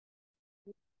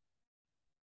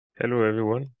Hello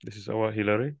everyone, this is our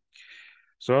Hillary.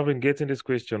 So I've been getting this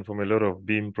question from a lot of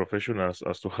BIM professionals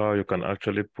as to how you can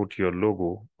actually put your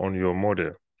logo on your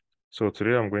model. So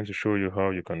today I'm going to show you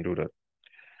how you can do that.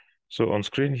 So on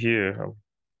screen here,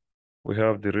 we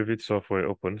have the Revit software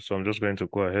open. So I'm just going to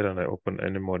go ahead and I open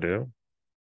any model.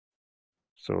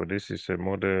 So this is a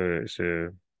model, it's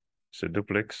a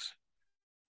duplex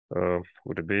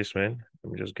with a basement.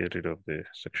 Let me just get rid of the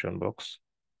section box.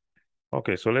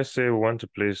 Okay, so let's say we want to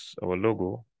place our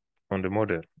logo on the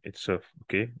model itself,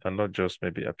 okay, and not just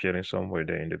maybe appearing somewhere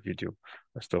there in the video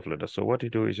and stuff like that. So what you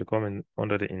do is you come in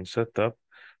under the Insert tab,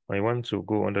 and you want to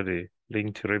go under the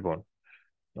linked ribbon,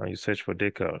 and you search for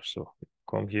decal. So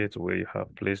come here to where you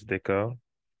have place decal,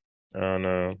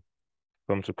 and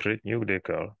come to create new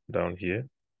decal down here,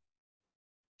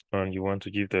 and you want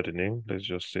to give that a name. Let's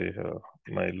just say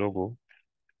my logo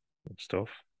and stuff,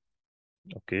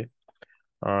 okay.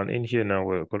 And in here now,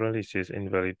 where currently it says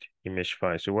invalid image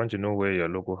file. So you want to know where your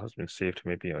logo has been saved,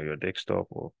 maybe on your desktop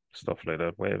or stuff like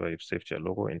that, wherever you've saved your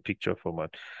logo in picture format.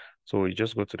 So you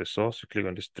just go to the source, you click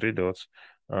on these three dots,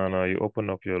 and you open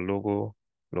up your logo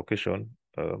location.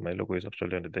 My logo is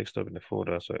actually on the desktop in the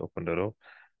folder, so I open that up.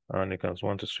 And you can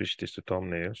want to switch this to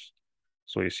thumbnails.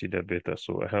 So you see that better.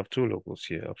 So I have two logos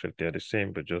here. Actually, they're the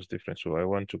same, but just different. So I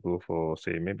want to go for,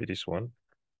 say, maybe this one.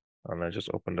 And I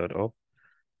just open that up.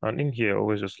 And in here, I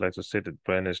always just like to set the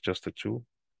brightness just to 2,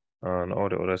 and all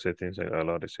the other settings I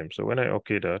allow the same. So when I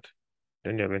OK that,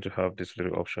 then you're going to have this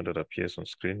little option that appears on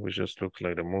screen, which just looks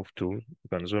like the move tool. You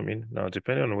can zoom in. Now,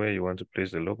 depending on where you want to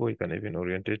place the logo, you can even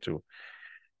orient it to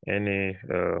any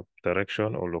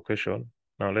direction or location.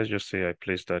 Now, let's just say I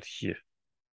place that here.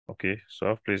 Okay,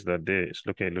 so I've placed that there. It's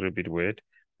looking a little bit weird.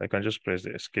 I can just press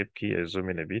the escape key and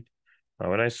zoom in a bit. Now,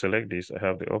 when I select this, I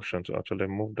have the option to actually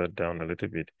move that down a little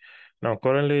bit. Now,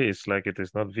 currently, it's like it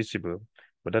is not visible,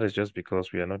 but that is just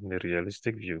because we are not in a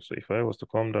realistic view. So if I was to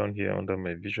come down here under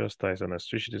my visual styles and I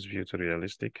switch this view to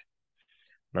realistic,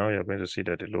 now you're going to see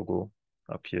that the logo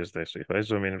appears there. So if I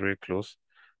zoom in very close,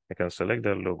 I can select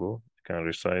that logo, I can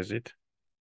resize it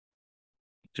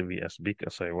to be as big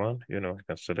as I want. You know, you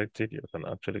can select it. You can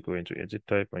actually go into edit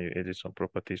type and you edit some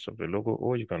properties of the logo,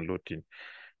 or you can load in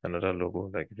another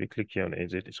logo. Like if you click here on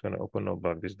edit, it's going to open up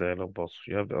back this dialog box.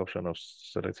 You have the option of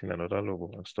selecting another logo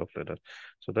and stuff like that.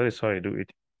 So that is how you do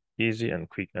it, easy and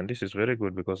quick. And this is very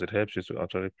good because it helps you to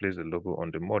actually place the logo on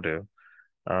the model.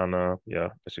 And yeah,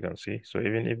 as you can see, so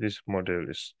even if this model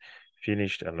is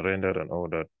finished and rendered and all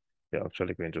that, you're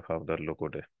actually going to have that logo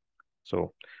there.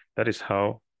 So that is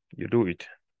how you do it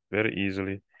very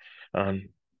easily and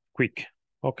quick.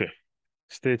 Okay,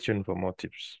 stay tuned for more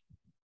tips.